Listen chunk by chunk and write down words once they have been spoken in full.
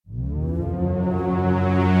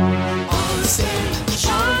stage,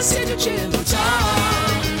 Sean Stage with Jim and Tom.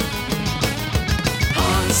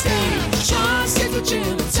 On stage, Sean Stage with Jim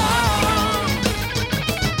and Tom.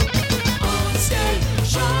 On stage,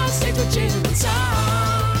 Sean Stage with Jim and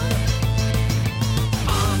Tom.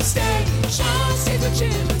 On stage, Sean Stage with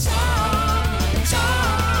Jim and Tom.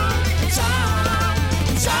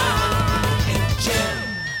 Tom and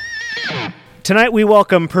Jim. Tonight we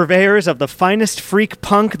welcome purveyors of the finest freak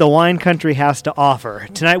punk the wine country has to offer.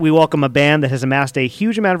 Tonight we welcome a band that has amassed a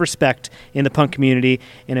huge amount of respect in the punk community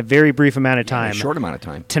in a very brief amount of time. A short amount of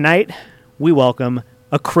time. Tonight we welcome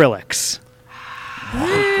Acrylics.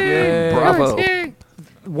 Yay. Bravo.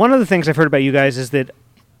 One of the things I've heard about you guys is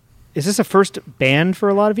this a first band for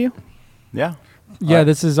a lot of you? Yeah. Yeah,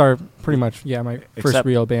 this is our pretty much my first Except-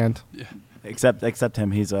 real band. Except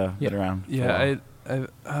him. He's been around. for a while. Yeah,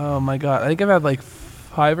 oh my god, I think I've had like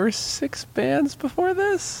 5 or 6 bands before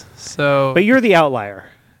this. So, But you're the outlier.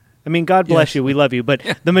 I mean, God bless Yes. you, we love you, but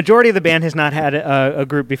the majority of the band has not had a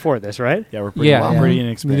group before this, right? Yeah, we're pretty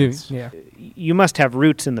inexperienced. Yeah. You must have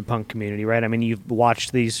roots in the punk community, right? I mean, you've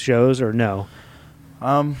watched these shows or no?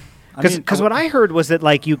 Because what I heard was that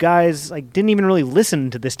like you guys like didn't even really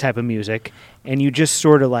listen to this type of music, and you just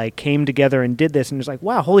sort of like came together and did this, and it's like,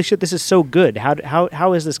 wow, holy shit, this is so good.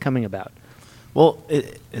 How is this coming about? Well,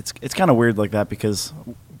 it's kind of weird like that because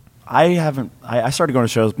I started going to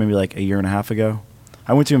shows maybe like a year and a half ago.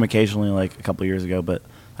 I went to them occasionally like a couple of years ago, but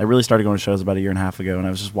I really started going to shows about a year and a half ago, and I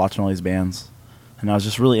was just watching all these bands, and I was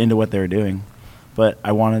just really into what they were doing. But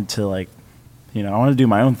I wanted to I wanted to do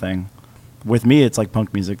my own thing. With me, it's like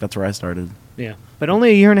punk music. That's where I started. Yeah, but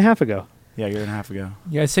only a year and a half ago. Yeah, a year and a half ago.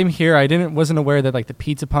 Yeah, same here. I wasn't aware that like the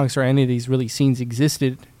pizza punks or any of these really scenes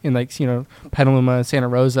existed in Petaluma, Santa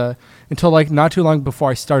Rosa until like not too long before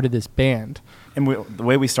I started this band. And the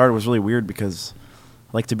way we started was really weird because,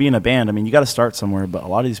 like, to be in a band, I mean, you got to start somewhere. But a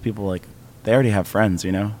lot of these people, like, they already have friends,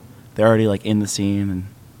 you know. They're already like in the scene, and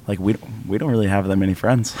like we don't really have that many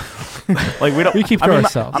friends. Like we keep to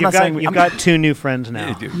ourselves. You've got 2 new friends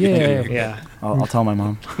now. Yeah. I'll tell my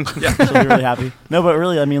mom. She'll be really happy. No, but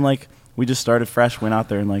really, I mean, like, we just started fresh, went out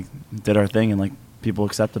there and like did our thing, and like people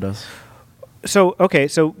accepted us.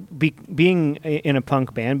 So being in a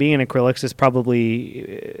punk band, being in Acrylics is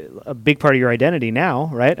probably a big part of your identity now,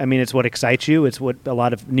 right? I mean, it's what excites you. It's what a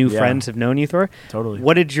lot of new friends have known you for. Totally.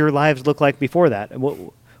 What did your lives look like before that?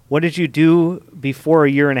 What did you do before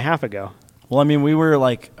a year and a half ago? Well, I mean, we were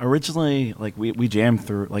like originally like we jammed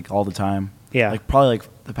through like all the time. Yeah. Like probably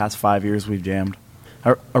like the past 5 years we've jammed.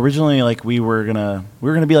 Originally, like we were gonna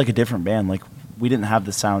be like a different band. Like we didn't have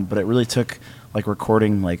the sound, but it really took like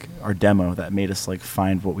recording like our demo that made us like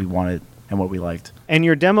find what we wanted and what we liked. And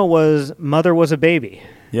your demo was Mother Was a Baby.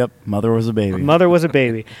 Yep, Mother Was a Baby. Mother Was a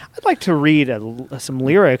Baby. I'd like to read some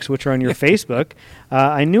lyrics which are on your Facebook.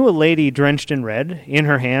 I knew a lady drenched in red. In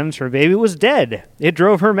her hands, her baby was dead. It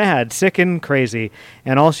drove her mad, sick and crazy.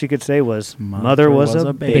 And all she could say was, Mother was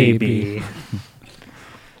a baby.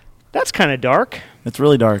 That's kind of dark. It's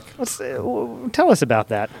really dark. Tell us about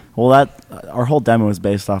that. Well, our whole demo is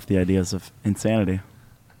based off the ideas of insanity.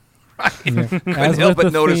 Couldn't help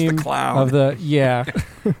but notice the clown.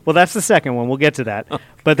 Well, that's the second one. We'll get to that.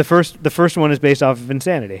 But the first one is based off of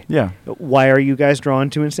insanity. Yeah. Why are you guys drawn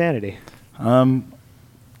to insanity?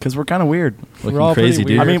 Because we're kind of weird. We're all crazy,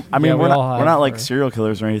 dude. I mean, Yeah, we're not like serial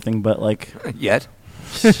killers or anything, but like Yet.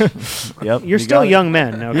 Yep. You're still young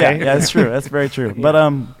men, okay? Yeah, that's true. That's very true. Yeah. But I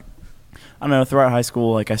don't know. Throughout high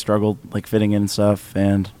school, like I struggled like fitting in and stuff,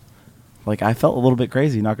 and like I felt a little bit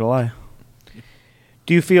crazy. Not gonna lie.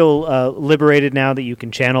 Do you feel liberated now that you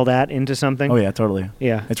can channel that into something? Oh yeah, totally.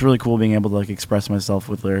 Yeah. It's really cool being able to like express myself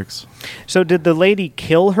with lyrics. So did the lady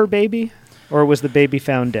kill her baby, or was the baby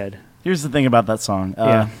found dead? Here's the thing about that song.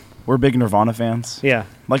 Yeah. We're big Nirvana fans. Yeah.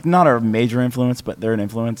 Like not our major influence, but they're an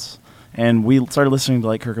influence. And we started listening to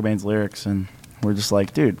like Kurt Cobain's lyrics, and we're just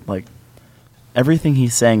like, dude, like everything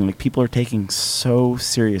he's saying, like people are taking so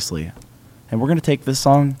seriously, and we're gonna take this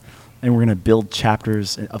song and we're gonna build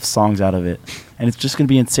chapters of songs out of it, and it's just gonna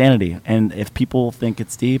be insanity. And if people think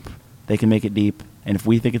it's deep, they can make it deep, and if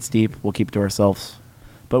we think it's deep, we'll keep it to ourselves.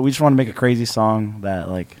 But we just want to make a crazy song that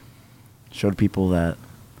like showed people that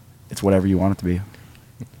it's whatever you want it to be.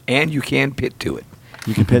 And you can pit to it.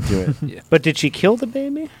 You can pit to it. Yeah. But did she kill the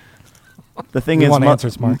baby? The thing We is, want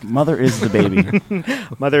answers, Mark. Mother is the baby,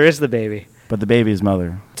 Mother is the baby. but the baby is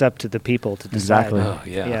mother. It's up to the people to decide. Exactly. Oh,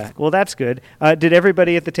 yeah. Yeah. Well, that's good. Did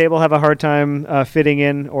everybody at the table have a hard time fitting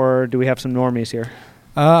in, or do we have some normies here?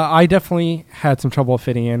 I definitely had some trouble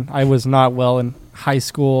fitting in. I was not well in high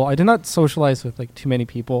school. I did not socialize with like too many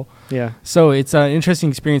people. Yeah. So it's an interesting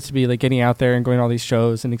experience to be like getting out there and going to all these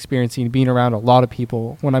shows and experiencing being around a lot of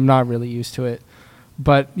people when I'm not really used to it.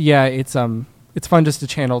 But yeah, it's fun just to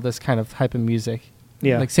channel this kind of type of music.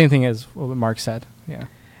 Yeah. Like same thing as what Mark said. Yeah.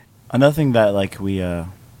 Another thing that like we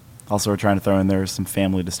also are trying to throw in there is some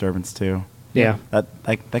family disturbance too. Yeah.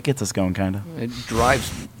 That gets us going kind of. It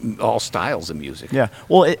drives all styles of music. Yeah.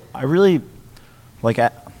 Well, I really like.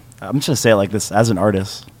 I'm just gonna say it like this as an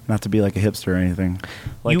artist, not to be like a hipster or anything.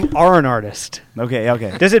 Like, You are an artist. okay.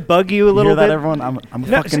 Does it bug you a You little hear that, bit? everyone? I'm a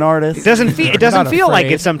No, fucking artist. It doesn't feel. It doesn't Not feel like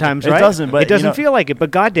afraid. it sometimes, It right? doesn't, but, it doesn't you know- feel like it.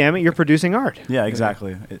 But God damn it, you're producing art. Yeah,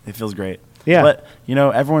 exactly. It feels great. Yeah. But,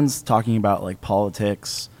 everyone's talking about, like,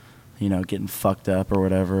 politics, getting fucked up or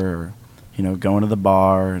whatever, or, going to the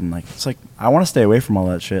bar. And, like, it's like, I want to stay away from all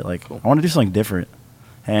that shit. Like, I want to do something different.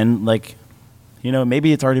 And, like,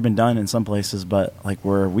 maybe it's already been done in some places, but, like,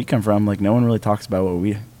 where we come from, like, no one really talks about what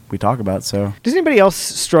we talk about, so. Does anybody else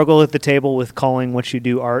struggle at the table with calling what you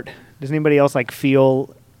do art? Does anybody else like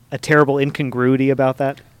feel a terrible incongruity about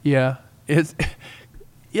that? Yeah, it's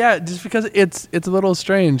yeah, just because it's a little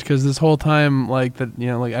strange because this whole time like that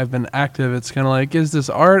like I've been active, it's kind of like, is this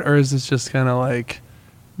art or is this just kind of like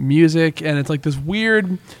music? And it's like this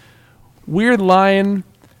weird line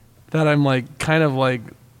that I'm like kind of like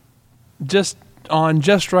just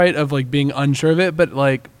right of like being unsure of it. But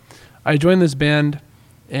like I joined this band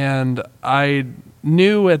and I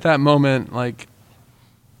knew at that moment like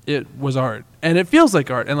it was art and it feels like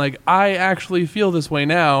art, and like I actually feel this way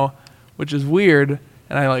now, which is weird,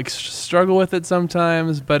 and I like struggle with it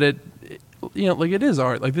sometimes, but it like it is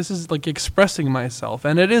art. Like this is like expressing myself,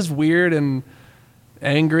 and it is weird and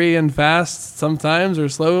angry and fast sometimes or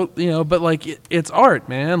slow, but like it's art,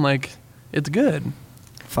 man. Like it's good.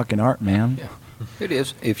 Fucking art, man. Yeah, it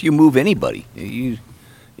is. If you move anybody, in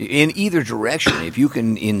either direction, if you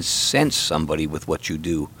can incense somebody with what you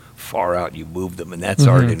do, far out you move them, and that's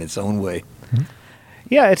art in its own way.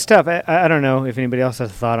 Yeah, it's tough. I don't know if anybody else has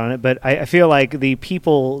a thought on it, but I feel like the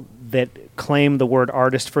people that claim the word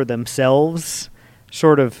artist for themselves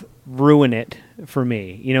sort of ruin it for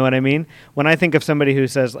me. You know what I mean? When I think of somebody who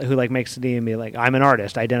makes the and be like, I'm an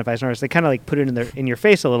artist, identifies as an artist, they kind of like put it in your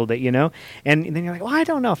face a little bit, And then you're like, well, I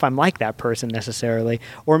don't know if I'm like that person necessarily.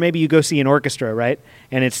 Or maybe you go see an orchestra, right?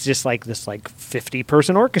 And it's just like this like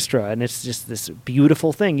 50-person orchestra, and it's just this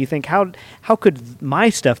beautiful thing. You think, how could my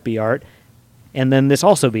stuff be art, and then this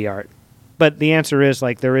also be art? But the answer is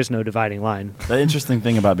like there is no dividing line. The interesting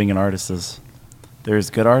thing about being an artist is there's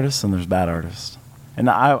good artists and there's bad artists. And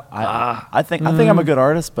I think I'm a good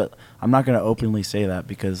artist, but I'm not going to openly say that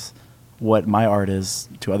because what my art is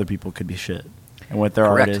to other people could be shit, and what their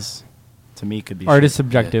Correct. art is to me could be Art shit. is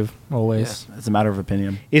subjective, always. It's a matter of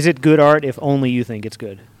opinion. Is it good art if only you think it's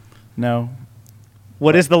good? No,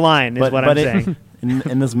 What is the line is what I'm saying.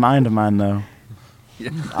 In this mind of mine, though,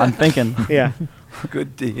 I'm thinking. Yeah.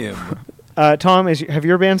 Good to him. Tom, have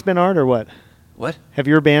your bands been art or what? What? Have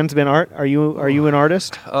your bands been art? Are you an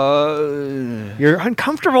artist? You're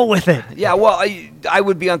uncomfortable with it. Yeah, well, I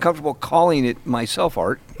would be uncomfortable calling it myself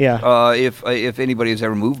art. Yeah. If anybody has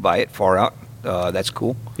ever moved by it far out, that's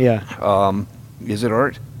cool. Yeah. Is it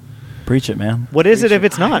art? Preach it, man. What is it if I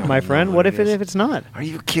it's not, don't my know friend? what What it if is. it's not? Are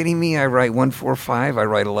you kidding me? I write 145. I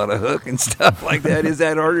write a lot of hook and stuff like that. Is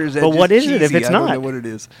that art or is that But just what is it if cheesy? it's I don't not? know what it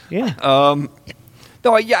is. Yeah.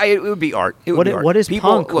 No, yeah, it would be art. It would What be i- art. what is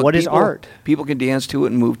punk? What is art? People can dance to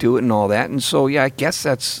it and move to it and all that, and so yeah, I guess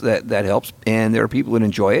that helps. And there are people that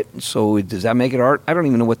enjoy it. So does that make it art? I don't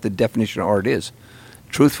even know what the definition of art is,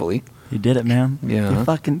 truthfully. You did it, man. Yeah. You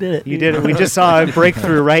fucking did it. You did it. We just saw a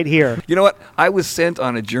breakthrough right here. You know what? I was sent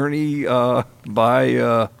on a journey by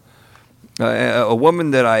a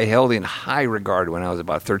woman that I held in high regard when I was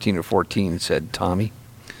about 13 or 14. And said, "Tommy,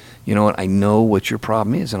 you know what? I know what your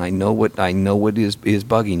problem is, and I know what is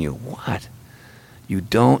bugging you. What? You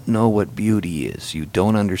don't know what beauty is. You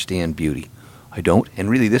don't understand beauty. I don't. And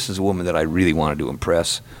really, this is a woman that I really wanted to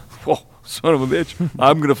impress. Oh, son of a bitch!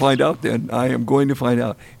 I'm going to find out. Then I am going to find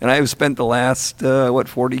out. And I have spent the last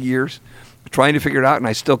 40 years trying to figure it out, and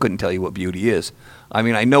I still couldn't tell you what beauty is. I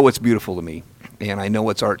mean, I know what's beautiful to me, and I know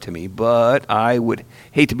what's art to me, but I would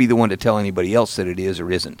hate to be the one to tell anybody else that it is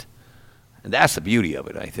or isn't. And that's the beauty of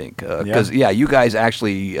it, I think, because you guys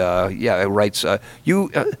actually, it writes the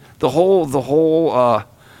whole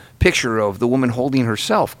picture of the woman holding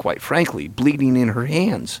herself, quite frankly, bleeding in her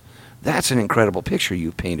hands, That's an incredible picture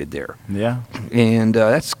you painted there, Yeah. and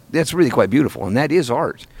that's really quite beautiful, and that is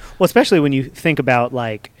art. Well, especially when you think about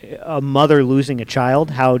like a mother losing a child,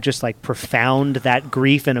 how just like profound that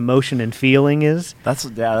grief and emotion and feeling is. That's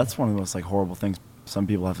one of the most like horrible things some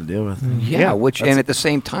people have to deal with. Yeah, Yeah, and at the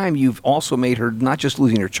same time, you've also made her not just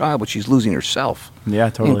losing her child, but she's losing herself. Yeah,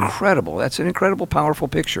 totally. Incredible. That's an incredible, powerful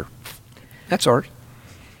picture. That's art.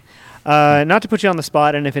 Not to put you on the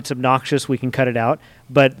spot, and if it's obnoxious, we can cut it out.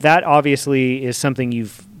 But that obviously is something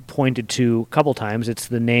you've pointed to a couple times. It's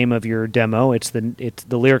the name of your demo. It's the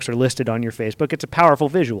lyrics are listed on your Facebook. It's a powerful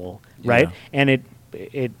visual, right? Yeah. And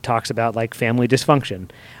it talks about like family dysfunction.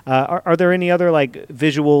 Are there any other like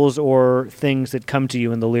visuals or things that come to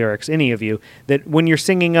you in the lyrics? Any of you that when you're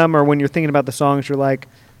singing them or when you're thinking about the songs, you're like,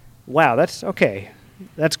 "Wow, that's okay."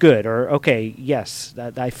 That's good, or okay, yes,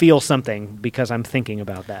 that I feel something because I'm thinking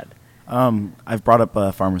about that. I've brought up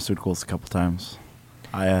pharmaceuticals a couple times.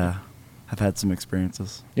 I have had some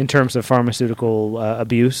experiences. In terms of pharmaceutical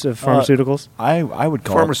abuse of pharmaceuticals, I would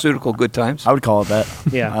call Pharmaceutical good times. I would call it that.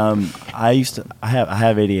 Yeah. I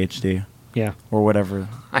have ADHD yeah. or whatever.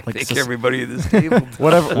 I Like, think everybody at this table.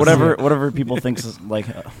 whatever people whatever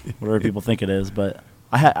people think it is. But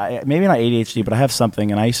I maybe not ADHD, but I have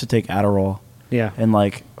something, and I used to take Adderall. Yeah. And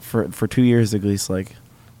like for 2 years at least, like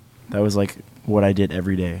that was like what I did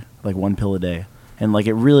every day, like 1 pill a day, and like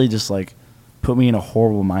it really just like put me in a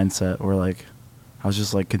horrible mindset where like I was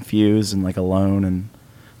just like confused and like alone, and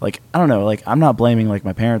like I don't know, like I'm not blaming like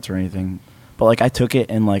my parents or anything, but like I took it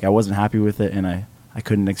and like I wasn't happy with it, and I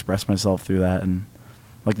couldn't express myself through that, and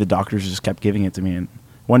like the doctors just kept giving it to me, and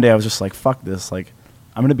one day I was just like, fuck this, like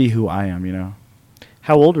I'm gonna be who I am, you know.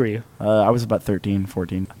 How old were you? I was about 13,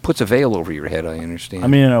 14. Puts a veil over your head, I understand. I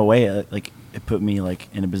mean, in a way, like it put me like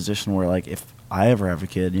in a position where like if I ever have a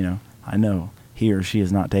kid, you know, I know he or she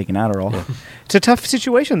is not taking Adderall. It's a tough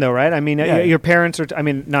situation, though, right? I mean, Yeah. your parents are. I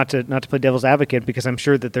mean, not to play devil's advocate, because I'm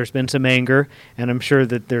sure that there's been some anger, and I'm sure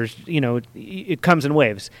that there's, it comes in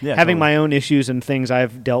waves. Yeah, Having totally. my own issues and things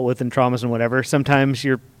I've dealt with and traumas and whatever. Sometimes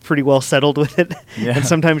you're pretty well settled with it, Yeah. and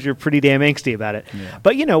sometimes you're pretty damn angsty about it. Yeah.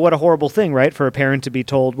 But what a horrible thing, right? For a parent to be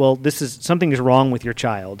told, well, something is wrong with your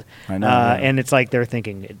child. I know, yeah. And it's like they're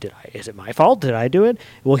thinking, is it my fault? Did I do it?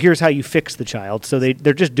 Well, here's how you fix the child. So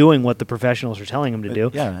they're just doing what the professionals are telling them to do.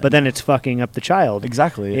 Yeah. But then it's fucking up the child.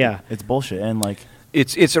 Exactly. Yeah. It's bullshit, and like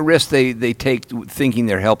It's a risk they take thinking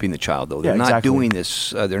they're helping the child, though. They're Yeah, not exactly. doing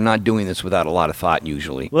this. They're not doing this without a lot of thought,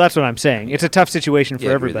 usually. Well, that's what I'm saying. It's a tough situation for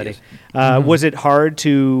Yeah, it really everybody. is. Was it hard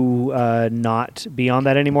to not be on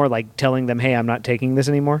that anymore? Like telling them, hey, I'm not taking this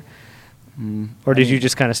anymore? Or did you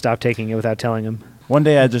just kind of stop taking it without telling them? one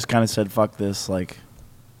day I just kind of said, fuck this, like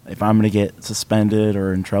if I'm gonna get suspended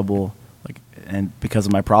or in trouble, like and because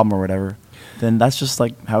of my problem or whatever, then that's just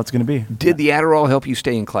like how it's gonna be. Did the Adderall help you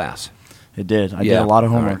stay in class? It did. I did a lot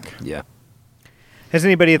of All homework. right. Yeah. Has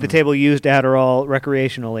anybody at the table used Adderall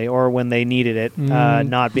recreationally or when they needed it,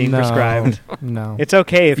 not being No. prescribed? No. It's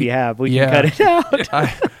okay if you have. We Yeah. can cut it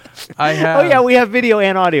out. I have. Oh, yeah, we have video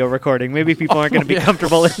and audio recording. Maybe people aren't going to be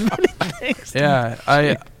comfortable in things. Yeah,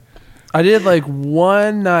 I did like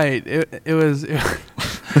one night. It was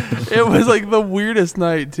it was like the weirdest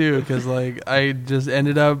night too, because like I just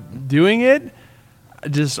ended up doing it,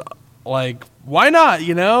 just like why not,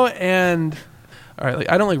 And all right,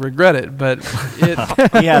 like I don't like regret it, but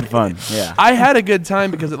it We had fun. Yeah. I had a good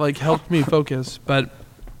time because it like helped me focus. But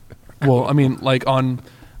well, I mean, like on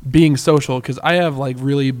being social, because I have like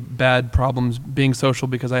really bad problems being social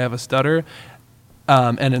because I have a stutter.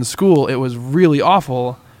 And in school, it was really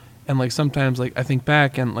awful. And like sometimes, like I think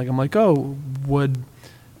back and like I'm like, oh, would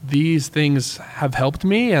these things have helped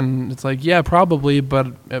me? And it's like, yeah, probably, but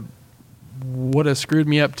it would have screwed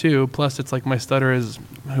me up too. Plus, it's like my stutter is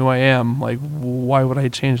who I am. Like, why would I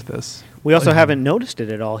change this? We also Like, haven't noticed it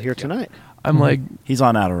at all here tonight. I'm like, He's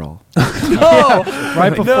on Adderall. no, right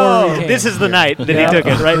before no. we came. This is the night that Yeah. he took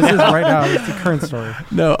it, right? This is right now. It's the current story.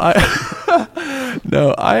 No,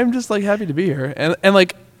 no, I'm just like happy to be here, and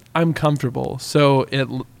like I'm comfortable, so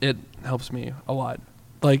it helps me a lot.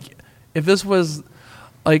 Like if this was,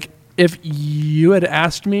 like if you had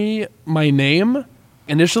asked me my name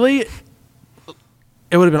initially,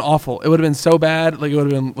 it would have been awful. It would have been so bad. Like it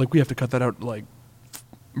would have been like we have to cut that out like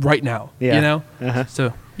right now. Yeah. Uh-huh.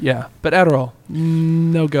 So yeah, but Adderall,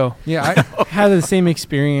 no go. Yeah, I had the same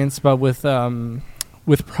experience, but with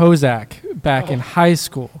Prozac back in high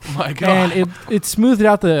school. My God. And it smoothed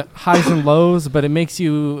out the highs and lows, but it makes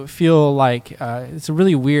you feel like it's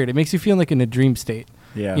really weird. It makes you feel like in a dream state.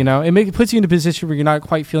 Yeah. It puts you in a position where you're not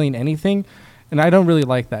quite feeling anything, and I don't really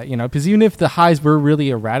like that. Because even if the highs were really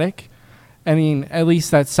erratic, I mean, at least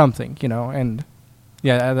that's something. And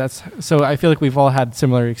Yeah, that's so. I feel like we've all had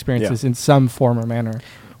similar experiences in some form or manner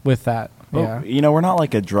with that. Well, Yeah. we're not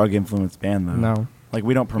like a drug influenced band though. No. Like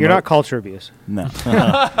we don't promote. You're not culture abuse. No.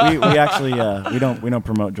 we actually we don't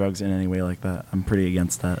promote drugs in any way like that. I'm pretty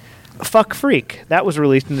against that. Fuck Freak. That was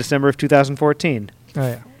released in December of 2014. Oh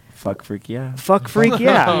yeah. Fuck freak, yeah. Fuck Freak,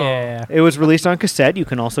 yeah. Yeah. It was released on cassette. You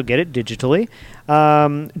can also get it digitally.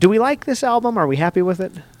 Do we like this album? Are we happy with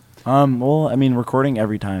it? Well, I mean, recording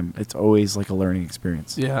every time, it's always like a learning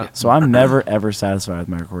experience. Yeah. So I'm never ever satisfied with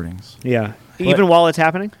my recordings. Yeah. Even while it's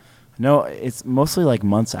happening? No, it's mostly like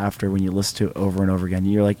months after when you listen to it over and over again.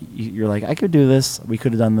 You're like, I could do this. We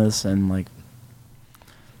could have done this, and like,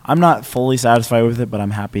 I'm not fully satisfied with it, but I'm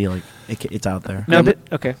happy like it's out there. No,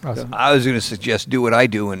 okay. Awesome. I was going to suggest do what I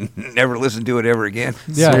do and never listen to it ever again.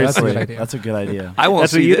 Yeah, that's a Seriously, good idea. that's a good idea. I won't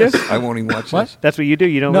That's what see you do? this. I won't even watch What? this. That's what you do?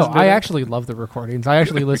 You don't No, listen to I them? actually love the recordings. I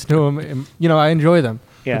actually listen to them. And, I enjoy them.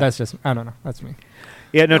 Yeah. But that's just I don't know. That's me.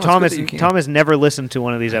 Yeah, no, No, it's Tom good has that you can. Tom has never listened to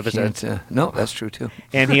one of these I episodes. can't, no, that's true too.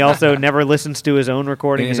 And he also never listens to his own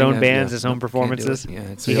recording, his Yeah, own yeah, bands, yeah. his own Nope, can't do performances. it. Yeah,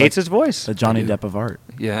 it's- He hates his voice. The Johnny I do. Depp of art.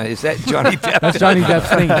 Yeah, is that Johnny Depp? That's Johnny Depp's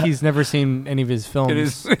thing. He's never seen any of his films. It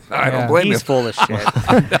is. I Yeah. don't blame He's him. full of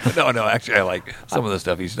shit. No, actually, I like some of the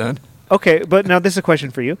stuff he's done. Okay, but now this is a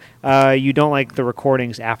question for you. You don't like the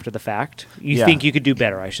recordings after the fact. You Yeah. think you could do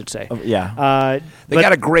better, I should say. Yeah. They But-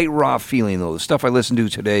 got a great raw feeling though. The stuff I listen to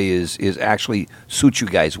today is actually suits you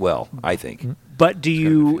guys well. I think. But do gotta be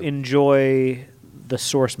you feel. enjoy the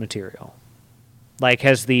source material? Like,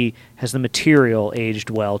 has the material aged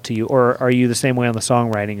well to you, or are you the same way on the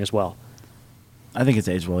songwriting as well? I think it's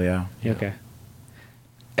aged well. Yeah. Okay.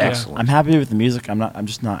 Excellent. I'm happy with the music. I'm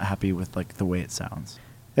just not happy with like the way it sounds.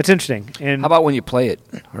 That's interesting. And How about when you play it?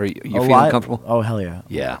 Are you feeling live, comfortable? Oh hell yeah.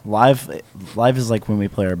 Yeah. Live is like when we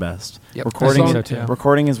play our best. Yep. Recording, I think so, too.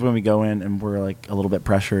 recording is when we go in and we're like a little bit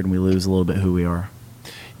pressured and we lose a little bit who we are.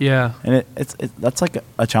 Yeah. And that's like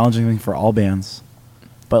a challenging thing for all bands.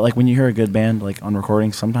 But like when you hear a good band like on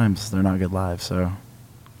recording, sometimes they're not good live. So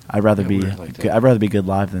I'd rather Yeah, be weird like that. I'd rather be good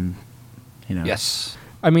live than Yes.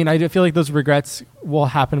 I mean, I do feel like those regrets will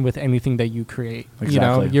happen with anything that you create.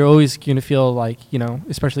 Exactly. You're always going to feel like,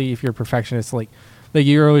 especially if you're a perfectionist, like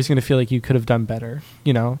you're always going to feel like you could have done better,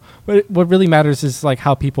 But what really matters is like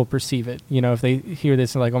how people perceive it. If they hear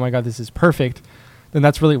this and like, oh my God, this is perfect, then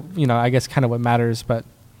that's really, I guess kind of what matters. But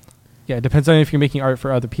yeah, it depends on if you're making art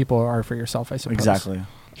for other people or art for yourself, I suppose. Exactly.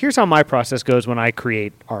 here's how my process goes when I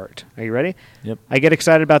create art. Are you ready? Yep. I get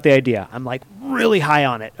excited about the idea. I'm like really high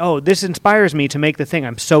on it. Oh, this inspires me to make the thing.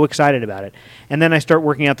 I'm so excited about it. And then I start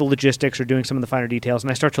working out the logistics or doing some of the finer details, and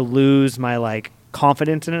I start to lose my like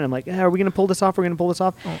confidence in it. I'm like, are we going to pull this off? We're going to pull this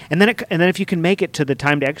off. Oh. And then if you can make it to the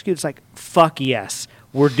time to execute, it's like, fuck yes,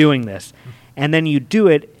 we're doing this. And then you do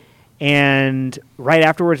it, and right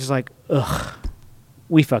afterwards, it's like, ugh,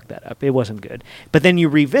 we fucked that up. It wasn't good. But then you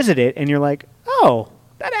revisit it, and you're like, oh,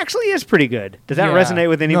 that actually is pretty good. Does that Yeah. resonate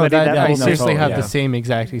with No, anybody? that, I whole thing? seriously have yeah. the same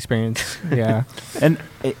exact experience. Yeah. And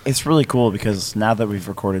it's really cool because now that we've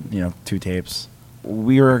recorded, 2 tapes,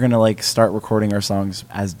 we are going to like start recording our songs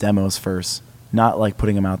as demos first, not like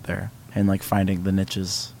putting them out there and like finding the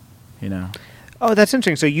niches, Oh, that's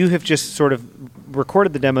interesting. So you have just sort of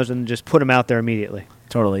recorded the demos and just put them out there immediately.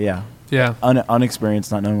 Totally, yeah. Yeah.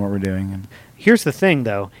 Unexperienced, not knowing what we're doing. And Here's the thing,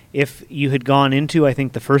 though. If you had gone into, I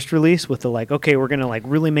think, the first release with the like, okay, we're going to like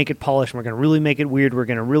really make it polished, and we're going to really make it weird, we're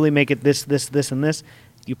going to really make it this, and this,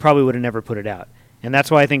 you probably would have never put it out. And that's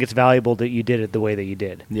why I think it's valuable that you did it the way that you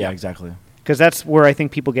did. yeah, exactly. Because that's where I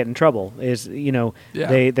think people get in trouble is, Yeah.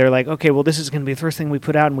 they're like, okay, well, this is going to be the first thing we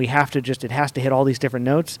put out, and we have to it has to hit all these different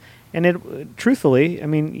notes. And it, truthfully, I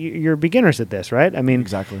mean, you're beginners at this, right? I mean,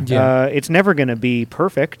 Exactly. Yeah. it's never going to be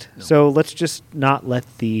perfect. So let's just not let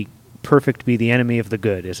the perfect be the enemy of the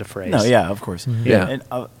good is a phrase. No, yeah, of course. Mhm. Yeah. And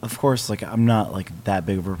of course, like I'm not like that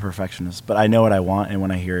big of a perfectionist, but I know what I want, and when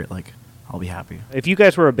I hear it, like I'll be happy. If you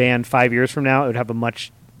guys were a band 5 years from now, it would have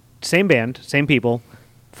same band, same people,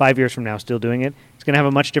 5 years from now still doing it. It's going to have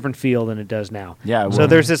a much different feel than it does now. Yeah, it So will.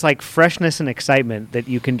 there's this like freshness and excitement that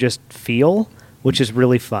you can just feel, which is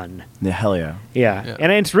really fun. Yeah, hell yeah. Yeah. Yeah.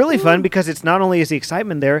 And it's really fun because it's not only is the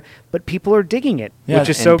excitement there, but people are digging it, Yeah, which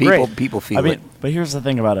is And so people, great. people feel I mean, it. but here's the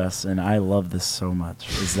thing about us, and I love this so much,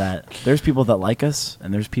 is that there's people that like us,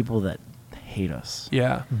 and there's people that hate us.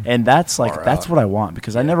 Yeah. And that's like Far that's out. what I want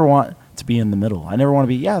because I never want to be in the middle. I never want to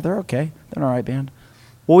be, yeah, they're okay. They're an all right band.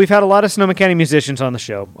 Well, we've had a lot of Sonoma County musicians on the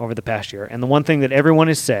show over the past year, and the one thing that everyone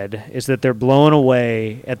has said is that they're blown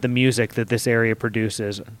away at the music that this area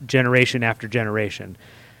produces generation after generation.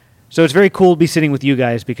 So it's very cool to be sitting with you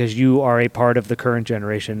guys because you are a part of the current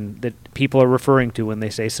generation that people are referring to when they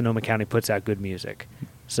say Sonoma County puts out good music.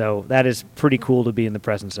 So that is pretty cool to be in the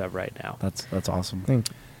presence of right now. That's awesome. Thank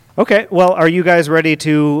you. Okay, well, are you guys ready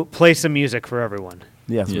to play some music for everyone?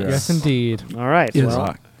 Yes. we are. Yes, indeed. All right. Yes. Well,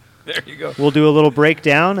 Rock. There you go. we'll do a little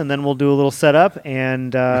breakdown, and then we'll do a little setup.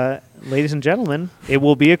 And ladies and gentlemen, it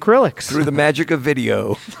will be Acrylics. Through the magic of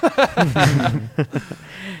video.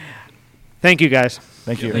 Thank you, guys.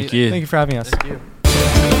 Thank you. Thank you for having us. Thank you.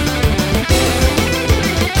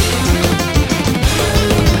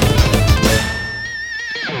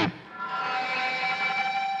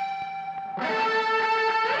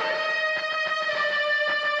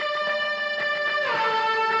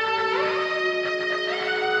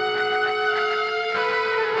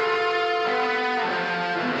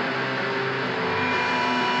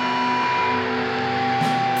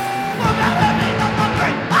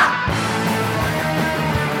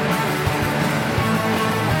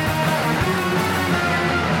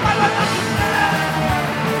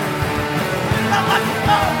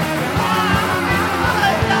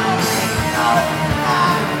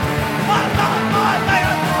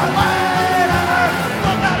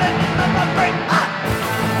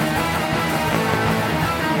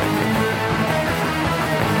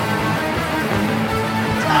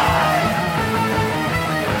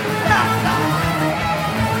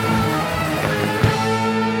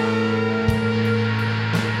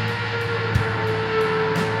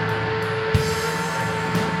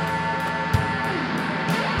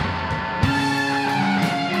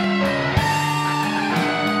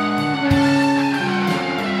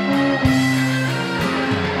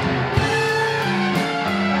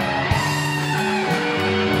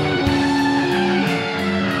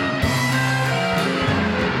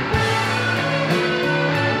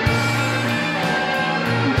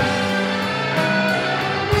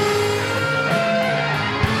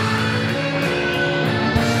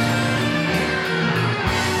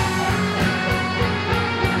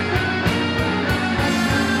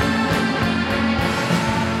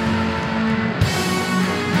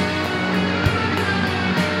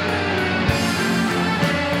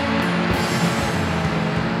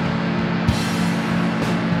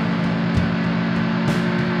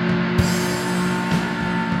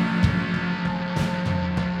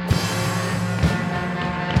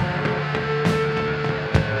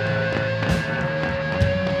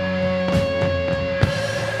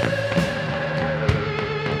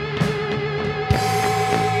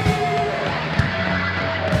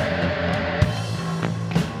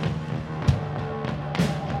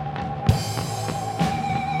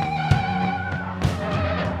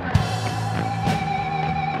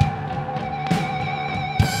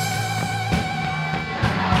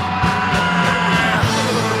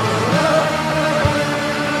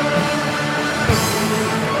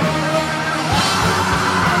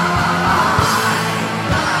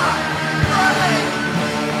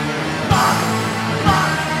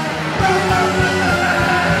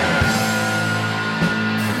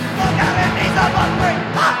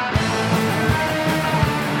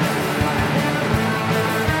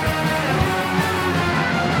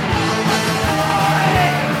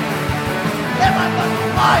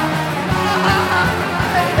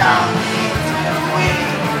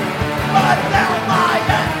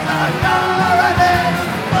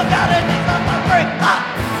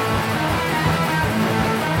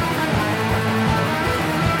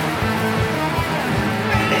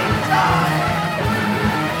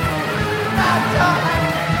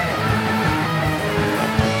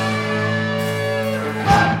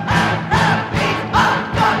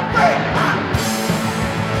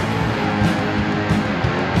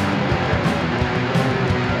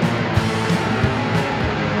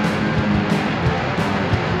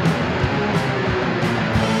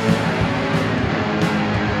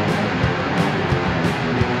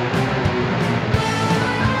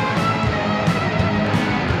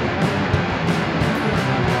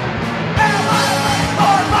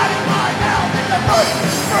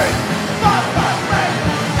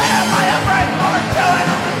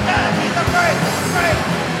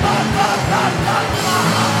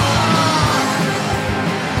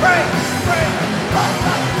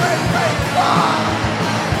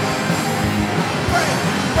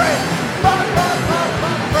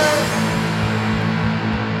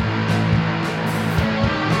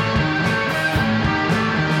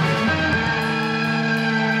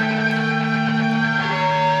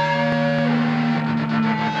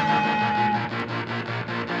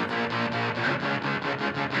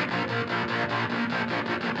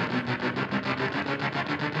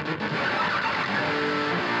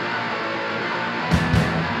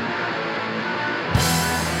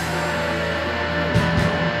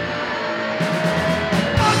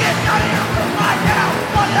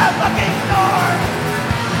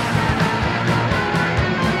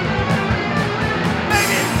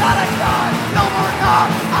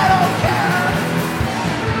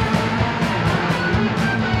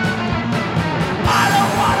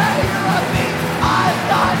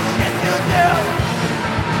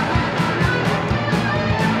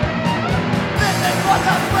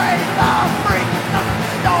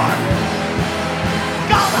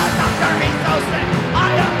 say, I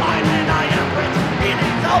am mine and I am rich. He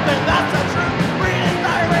needs help and that's the truth. Read his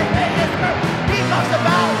diary, hate his group. He talks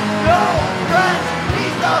about no friends.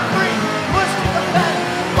 He's the freak, pushed to the fence.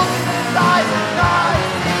 Look in his eyes and I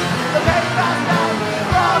see the very fast down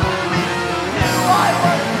from me. Knew I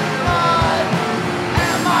was mine.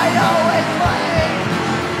 Am I always playing?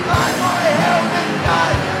 I'm my human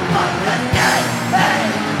gun. But this game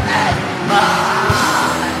is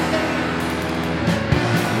mine.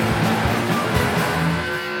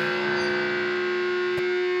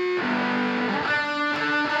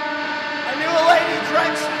 I knew a lady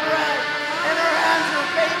drenched in red. In her hands her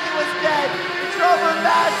baby was dead. It drove her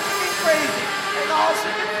mad and crazy. And all she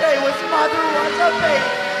could say was mother was a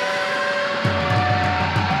baby.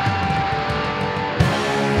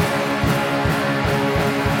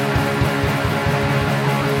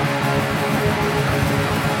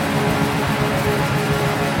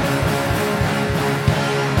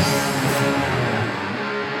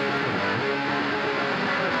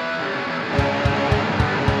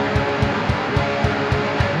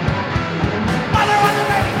 Mother was a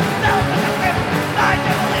baby. Still was a baby. I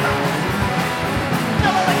can't believe it.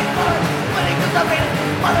 Still a lady for it. Winning was a baby.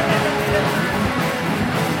 Mother didn't need it.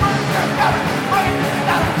 Mother just got it. Mother just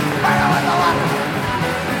got it. Mother was a lot.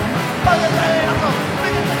 Mother said it also.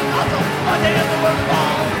 Biggest thing also. One day in the world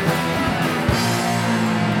fall.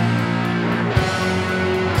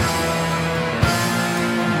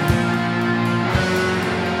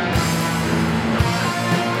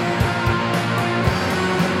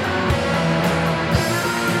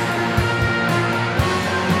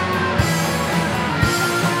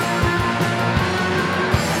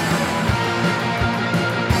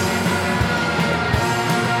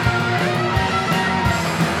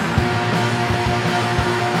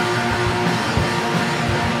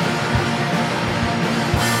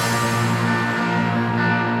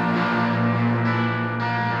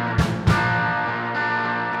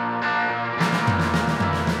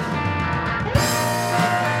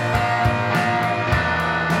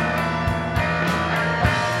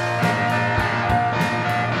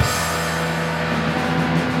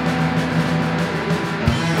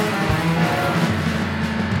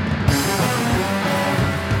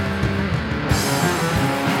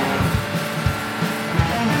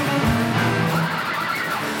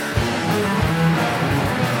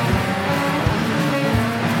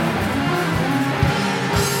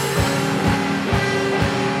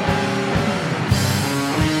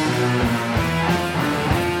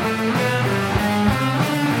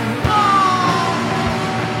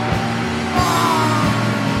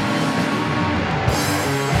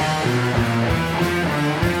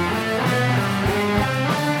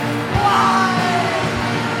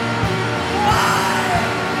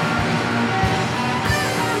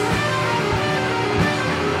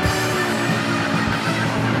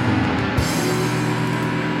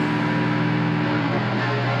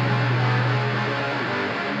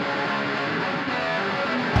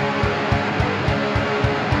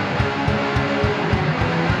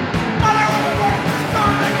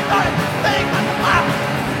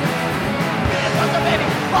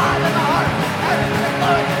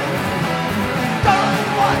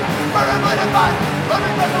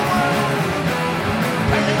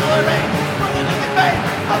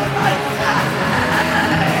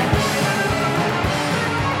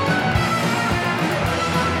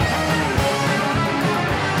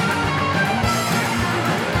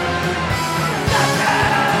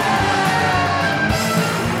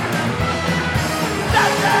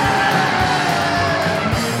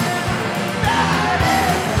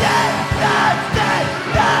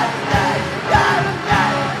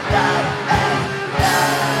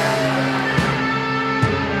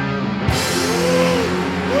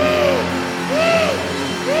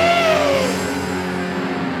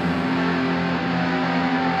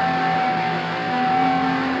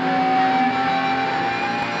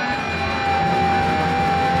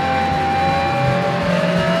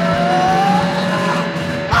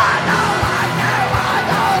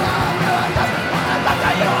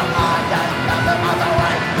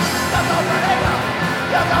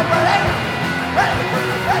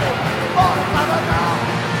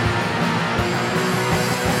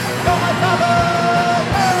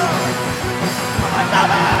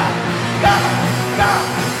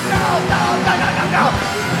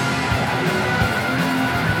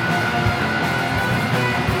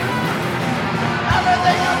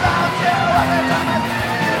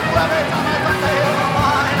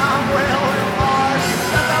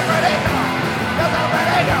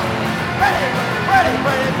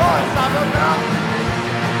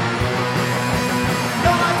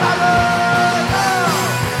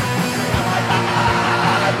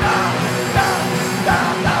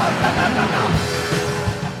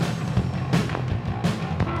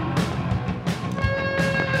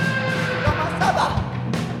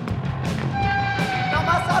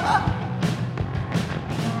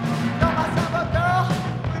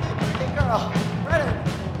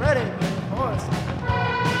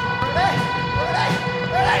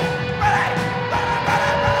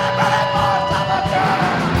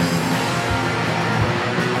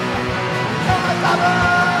 rubber